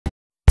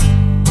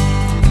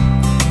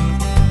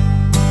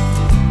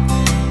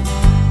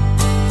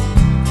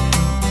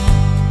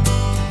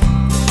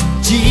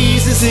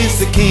Jesus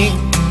is the King,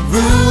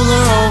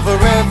 ruler over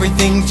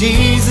everything.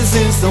 Jesus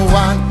is the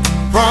one,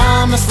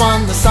 promised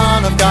one, the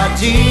Son of God.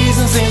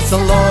 Jesus is the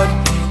Lord,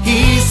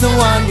 He's the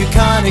one you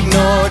can't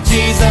ignore.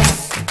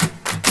 Jesus,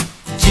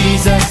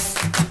 Jesus,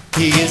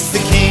 He is the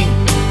King.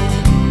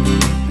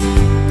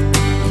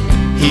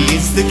 He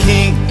is the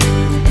King.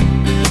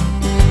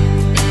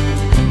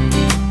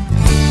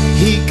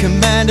 He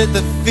commanded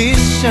the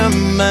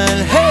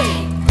fishermen,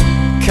 hey,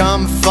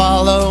 come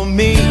follow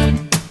me.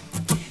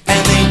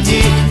 And they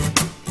did,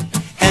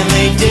 and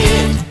they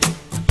did,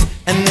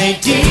 and they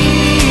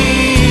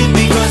did,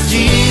 because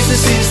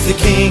Jesus is the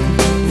King,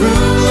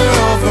 ruler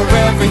over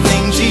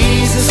everything.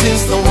 Jesus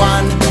is the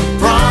one,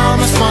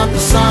 promised one, the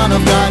Son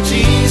of God.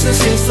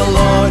 Jesus is the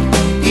Lord,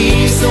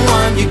 He's the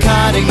one you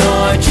can't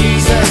ignore.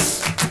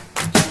 Jesus,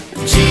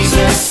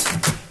 Jesus,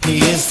 He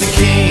is the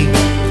King.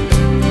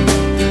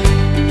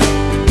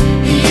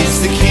 He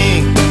is the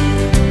King.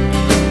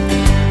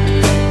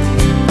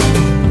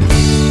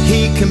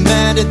 He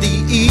commanded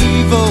the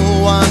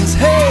evil ones,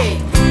 hey,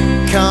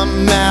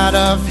 come out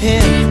of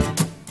him.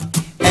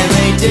 And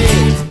they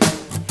did,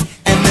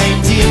 and they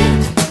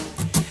did,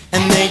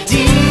 and they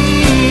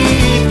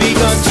did,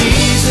 because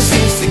Jesus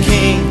is the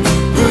King,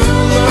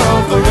 ruler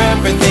over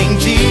everything.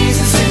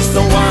 Jesus is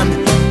the one,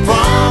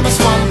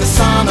 promised one, the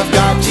Son of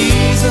God.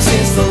 Jesus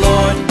is the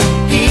Lord,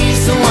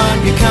 He's the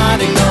one you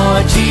can't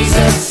ignore.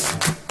 Jesus,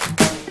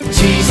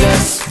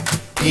 Jesus,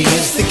 He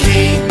is the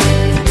King.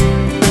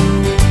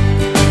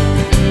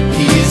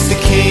 He is the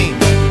King.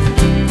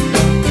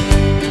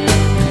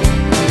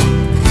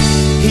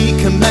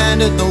 He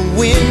commanded the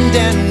wind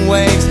and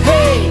waves,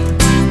 hey,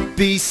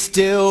 be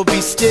still,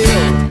 be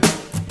still.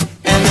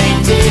 And they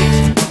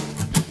did,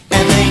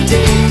 and they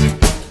did,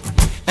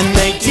 and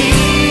they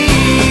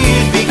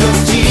did, because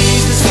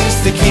Jesus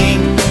is the King,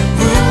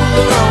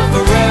 ruler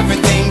over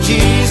everything.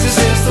 Jesus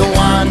is the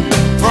one,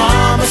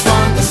 promised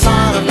one, the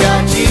Son of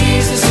God.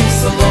 Jesus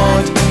is the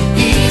Lord,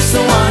 He's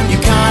the one you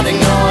can't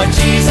ignore.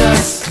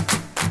 Jesus,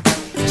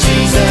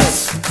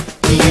 Jesus,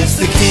 He is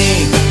the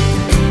King.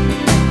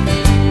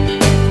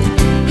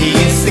 He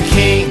is the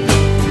King.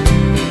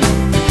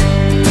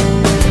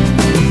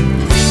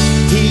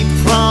 He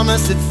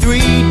promised that 3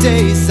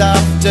 days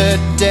after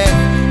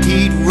death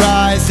He'd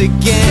rise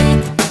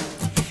again.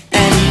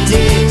 And He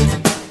did,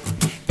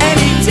 and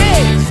He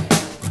did,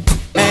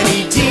 and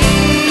He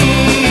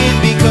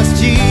did, because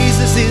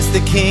Jesus is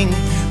the King,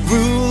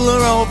 ruler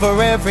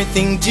over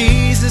everything.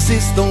 Jesus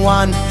is the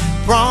one,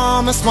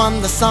 promised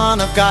one, the Son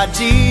of God.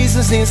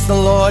 Jesus is the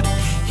Lord,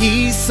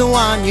 He's the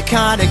one you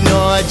can't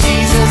ignore.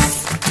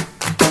 Jesus,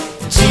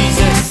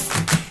 Jesus,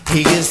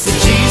 He is the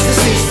Jesus